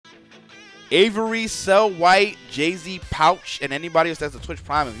Avery, Cell White, Jay-Z, Pouch, and anybody else that's a Twitch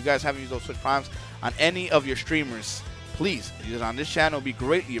Prime. If you guys haven't used those Twitch Primes on any of your streamers, please use it on this channel. It would be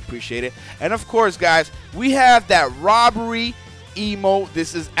greatly appreciated. And of course, guys, we have that robbery emote.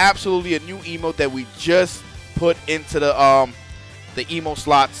 This is absolutely a new emote that we just put into the emote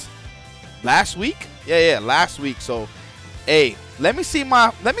slots last week. Yeah, last week. So, hey, let me see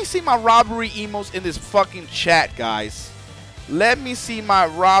my robbery emotes in this fucking chat, guys. Let me see my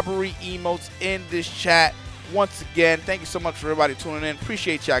robbery emotes in this chat. Once again, thank you so much for everybody tuning in.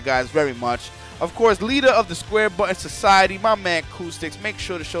 Appreciate y'all guys very much. Of course, leader of the Square Button Society, my man Acoustics. Make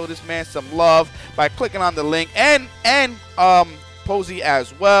sure to show this man some love by clicking on the link, and Posey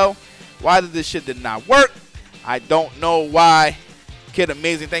as well. Why did this shit did not work? I don't know why. Kid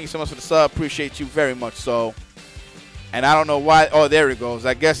Amazing, thank you so much for the sub. Appreciate you very much so. And I don't know why. Oh, there it goes.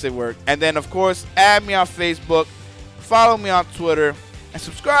 I guess it worked. And then, of course, add me on Facebook. Follow me on Twitter, and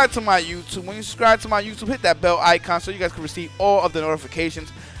subscribe to my YouTube. When you subscribe to my YouTube, hit that bell icon so you guys can receive all of the notifications.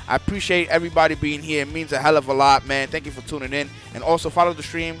 I appreciate everybody being here. It means a hell of a lot, man. Thank you for tuning in. And also follow the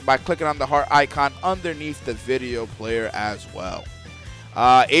stream by clicking on the heart icon underneath the video player as well.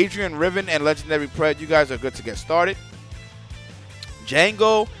 Adrian, Riven, and Legendary Pred, you guys are good to get started.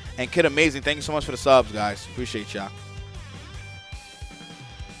 Django and Kid Amazing, thank you so much for the subs, guys. Appreciate y'all.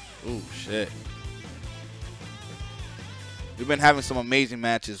 Ooh, shit. We've been having some amazing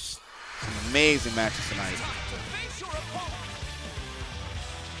matches. Some amazing matches tonight.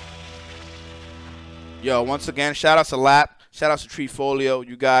 Yo, once again, shout out to Lap. Shout out to Treefolio.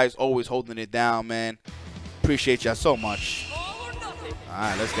 You guys always holding it down, man. Appreciate y'all so much.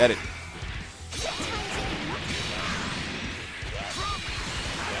 Alright, let's get it.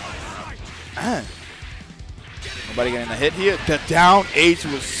 Nobody getting a hit here. The down H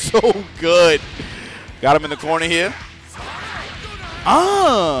was so good. Got him in the corner here.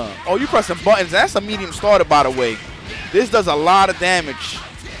 Oh, you pressing buttons. That's a medium starter, by the way. This does a lot of damage.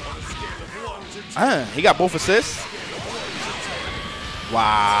 He got both assists.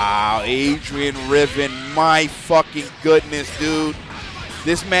 Wow, Adrian Riven. My fucking goodness, dude.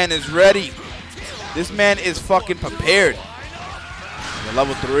 This man is ready. This man is fucking prepared. The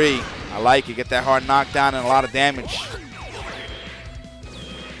level 3. I like it. Get that hard knockdown and a lot of damage.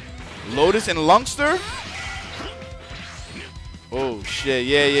 Lotus and Lungster. Oh, shit.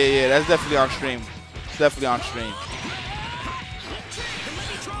 Yeah. That's definitely on stream. It's definitely on stream.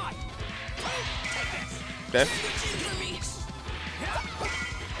 Okay.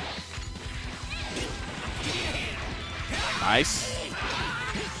 Nice.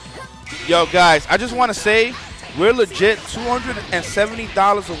 Yo, guys, I just want to say we're legit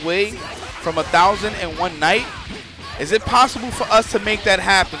 $270 away from 1,001 night. Is it possible for us to make that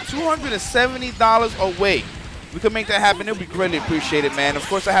happen? $270 away. We can make that happen. It would be greatly appreciated, man. Of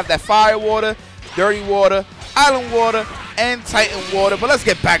course, I have that fire water, dirty water, island water, and Titan water. But let's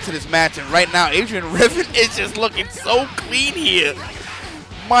get back to this match. And right now, Adrian Riven is just looking so clean here.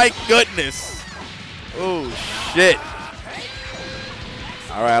 My goodness. Oh, shit.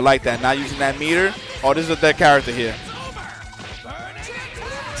 All right, I like that. Not using that meter. Oh, this is a dead character here.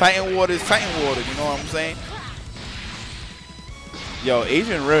 Titan water is Titan water. You know what I'm saying? Yo,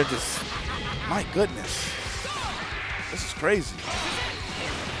 Adrian Riven just... My goodness. This is crazy.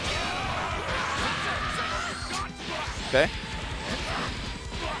 Okay.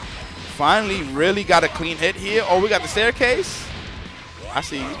 Finally, really got a clean hit here. Oh, we got the staircase. I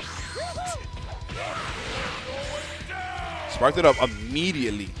see you. Sparked it up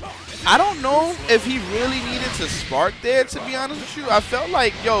immediately. I don't know if he really needed to spark there, to be honest with you. I felt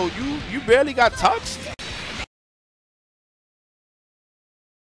like, yo, you barely got touched.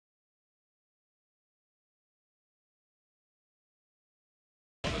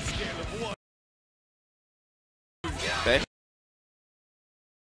 Okay.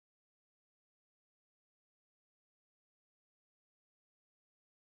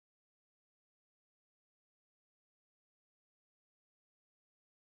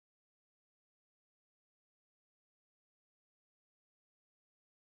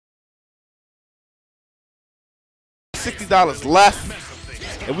 $60 left.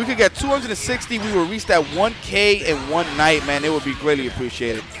 If we could get 260, we will reach that 1K in one night, man. It would be greatly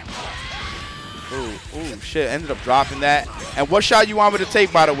appreciated. Oh, shit. Ended up dropping that. And what shot you want me to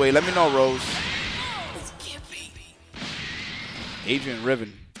take, by the way? Let me know, Rose. Adrian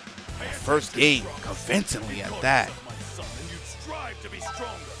Riven. First game. Convincingly at that.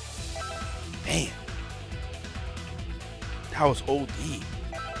 Man. That was OD.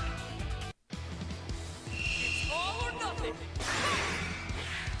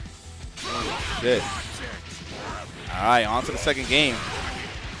 Oh, shit. All right, on to the second game.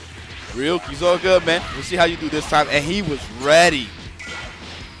 Ryuki's all good, man. We'll see how you do this time. And he was ready.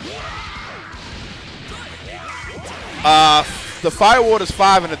 The Fire Ward is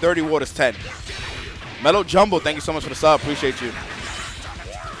 5 and the Dirty Ward is 10. Mellow Jumbo, thank you so much for the sub. Appreciate you.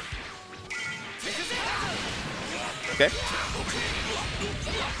 Okay.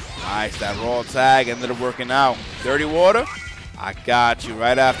 Nice. That raw tag ended up working out. Dirty Water, I got you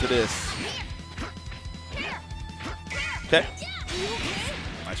right after this. Okay.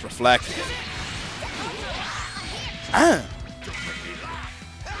 Nice reflect.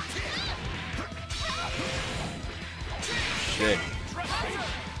 Shit.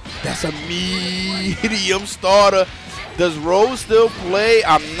 That's a medium starter. Does Rose still play?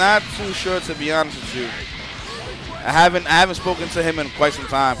 I'm not too sure, to be honest with you. I haven't spoken to him in quite some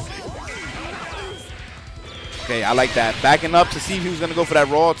time. Okay, I like that. Backing up to see if he was gonna go for that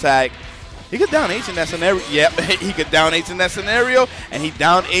raw tag. He could down ace in that scenario. Yep, he could down ace in that scenario, and he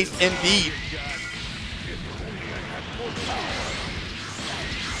down ace indeed.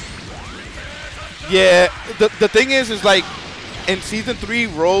 Yeah, the thing is like in Season 3,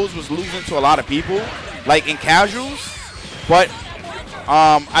 Rose was losing to a lot of people, like in casuals, but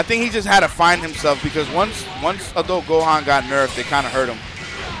I think he just had to find himself because once Adult Gohan got nerfed, it kind of hurt him.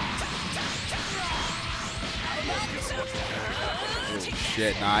 Oh,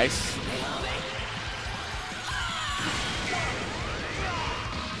 shit, nice.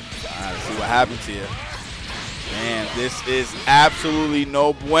 All right, let's see what happens here. Man, this is absolutely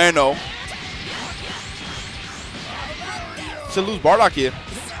no bueno. To lose Bardock here.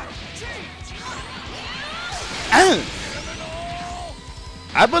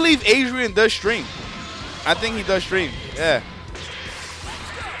 I believe Adrian does stream. I think he does stream. Yeah.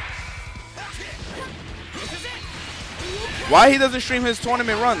 Why he doesn't stream his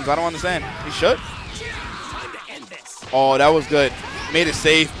tournament runs? I don't understand. He should. Oh, that was good. Made it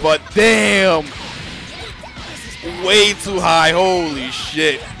safe, but damn. Way too high. Holy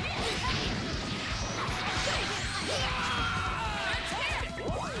shit.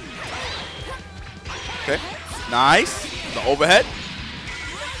 Okay, nice. The overhead.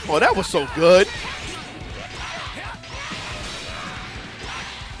 Oh, that was so good.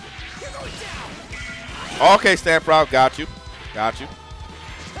 Okay, stand proud. Got you. Got you.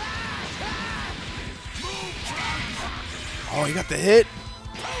 Oh, he got the hit.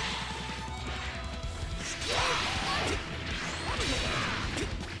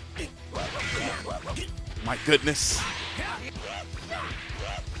 My goodness.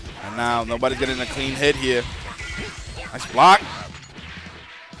 And now nobody's getting a clean hit here. Nice block.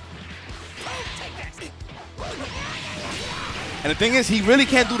 And the thing is, he really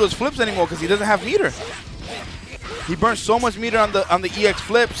can't do those flips anymore because he doesn't have meter. He burned so much meter on the EX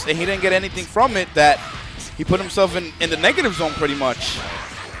flips, and he didn't get anything from it that he put himself in the negative zone pretty much.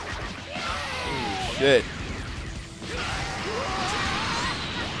 Oh, shit.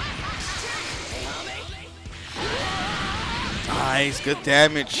 Nice, good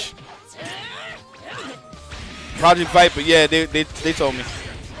damage. Project Viper, yeah, they told me.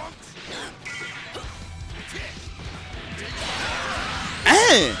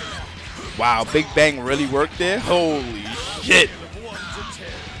 Wow, Big Bang really worked there. Holy shit.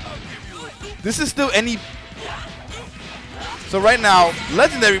 This is still any. So right now,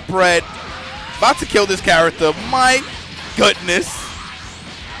 Legendary Pred about to kill this character. My goodness.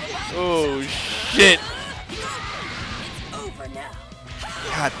 Oh shit.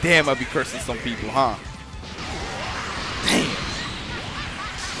 God damn, I'll be cursing some people, huh? Damn.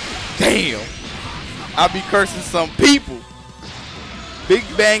 Damn. I'll be cursing some people. Big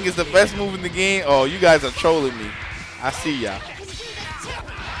Bang is the best move in the game. Oh, you guys are trolling me. I see y'all.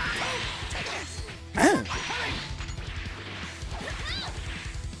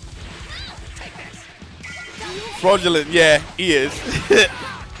 Fraudulent, yeah, he is.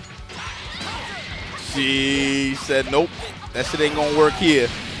 She said, nope, that shit ain't gonna work here.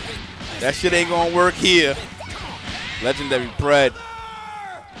 That shit ain't gonna work here. Legendary Pred.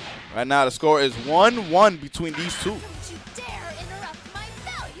 Right now, the score is 1-1 between these two.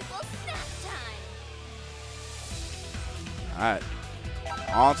 All right,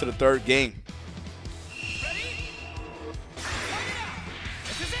 on to the third game.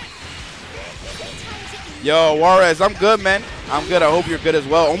 Yo, Juarez, I'm good, man. I'm good. I hope you're good as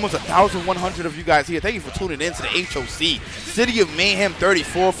well. Almost 1,100 of you guys here. Thank you for tuning in to the HOC. City of Mayhem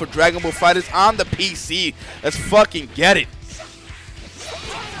 34 for Dragon Ball FighterZ on the PC. Let's fucking get it.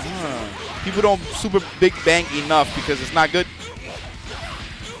 People don't super Big Bang enough because it's not good.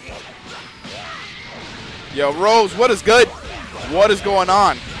 Yo, Rose, what is good? What is going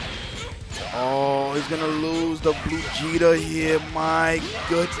on? Oh, Oh, he's gonna lose the blue Vegeta here. My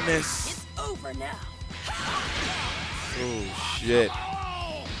goodness. It's over now. Oh shit.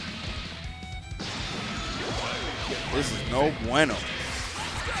 This is no bueno.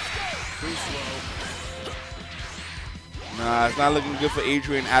 Nah, it's not looking good for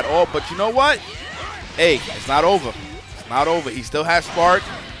Adrian at all. But you know what? Hey, it's not over. It's not over. He still has spark.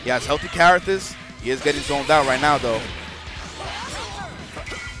 He has healthy characters. He is getting zoned out right now, though.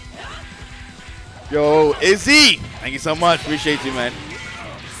 Yo, Izzy! Thank you so much. Appreciate you, man.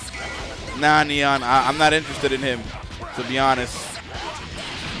 Nah, Neon. I'm not interested in him, to be honest.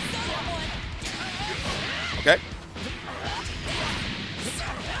 Okay.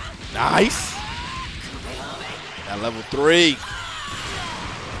 Nice. That level 3.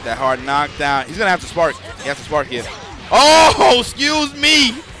 That hard knockdown. He's going to have to spark. He has to spark here. Oh, excuse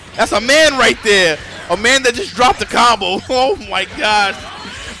me. That's a man right there. A man that just dropped a combo. Oh, my gosh.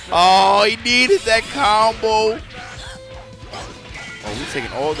 Oh, he needed that combo. Oh, we're taking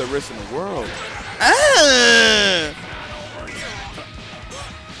all the risks in the world. Ah!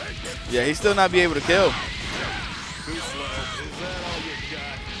 Yeah, he's still not be able to kill.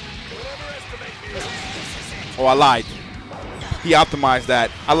 Oh, I lied. He optimized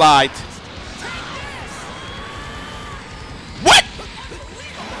that. I lied. What?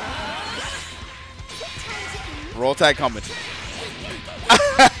 Roll tag coming.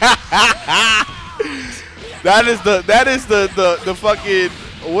 That is the fucking,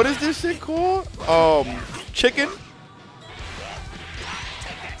 what is this shit called? Chicken?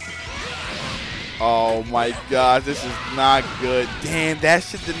 Oh my god, this is not good. Damn, that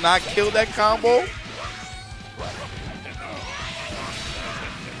shit did not kill that combo.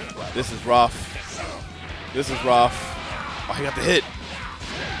 This is rough. This is rough. Oh, he got the hit.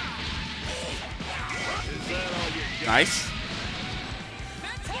 Nice.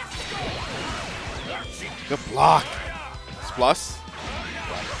 Good block. It's plus.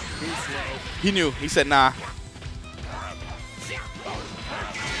 He knew. He said nah.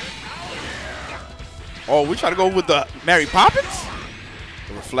 Oh, we try to go with the Mary Poppins?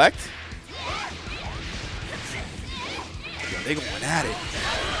 The reflect. Yo, they going at it.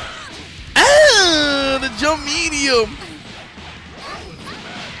 Ah, the jump medium.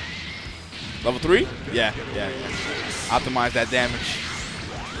 Level 3? Yeah. Optimize that damage.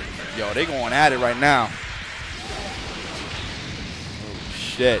 Yo, they going at it right now. Oh,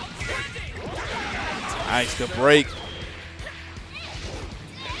 shit. Nice, good break.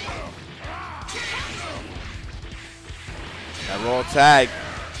 That roll tag.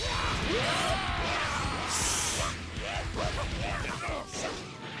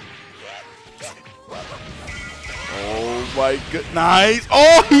 Oh my god, nice.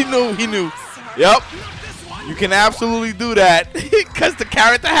 Oh, he knew. Yep. You can absolutely do that because the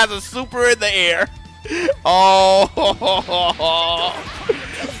character has a super in the air. Oh,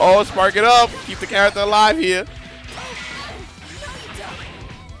 oh, spark it up. Keep the character alive here.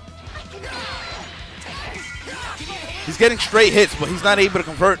 He's getting straight hits, but he's not able to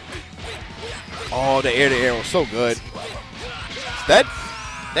convert. Oh, the air-to-air was so good. That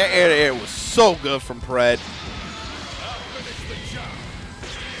air-to-air was so good from Pred.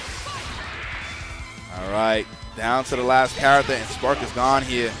 All right, down to the last character, and Spark is gone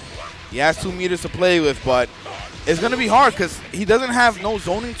here. He has 2 meters to play with, but it's going to be hard because he doesn't have no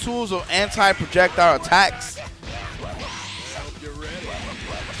zoning tools or anti-projectile attacks.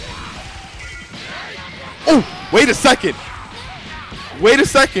 Oh, wait a second. Wait a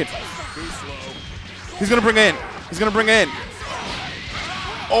second. He's going to bring in. He's going to bring in.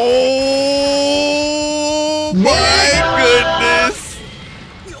 Oh, my goodness.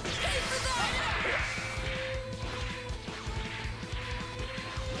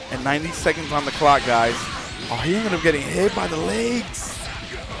 And 90 seconds on the clock, guys. Oh, he ended up getting hit by the legs.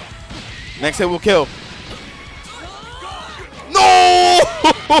 Next hit will kill. No!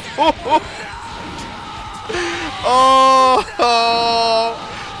 Oh,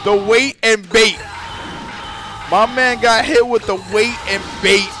 the weight and bait. My man got hit with the weight and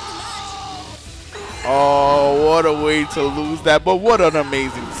bait. Oh, what a way to lose that. But what an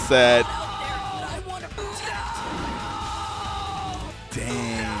amazing set.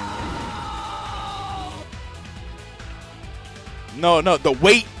 Damn. No, the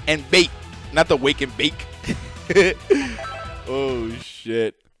weight and bait, not the wake and bake. Oh,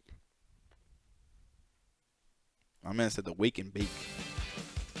 shit. My man said the wake and bake.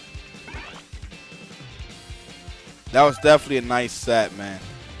 That was definitely a nice set, man.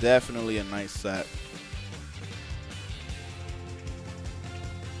 Definitely a nice set.